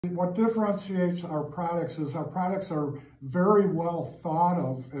What differentiates our products is our products are very well thought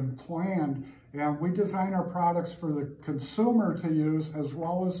of and planned, and we design our products for the consumer to use as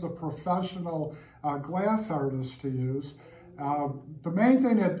well as the professional glass artists to use.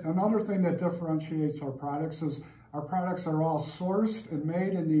 Another thing that differentiates our products is our products are all sourced and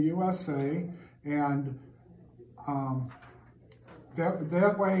made in the USA, and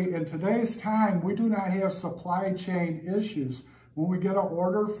that way, in today's time, we do not have supply chain issues. When we get an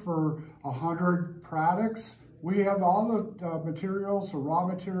order for 100 products, we have all the materials, the raw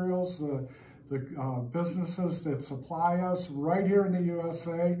materials, the businesses that supply us right here in the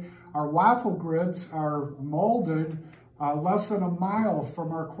USA. Our waffle grids are molded less than a mile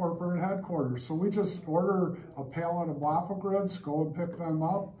from our corporate headquarters. So we just order a pallet of waffle grids, go and pick them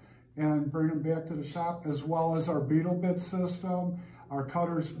up, and bring them back to the shop, as well as our beetle bit system, our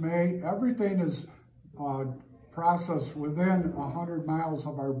cutters made. Everything is processed within 100 miles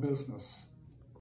of our business.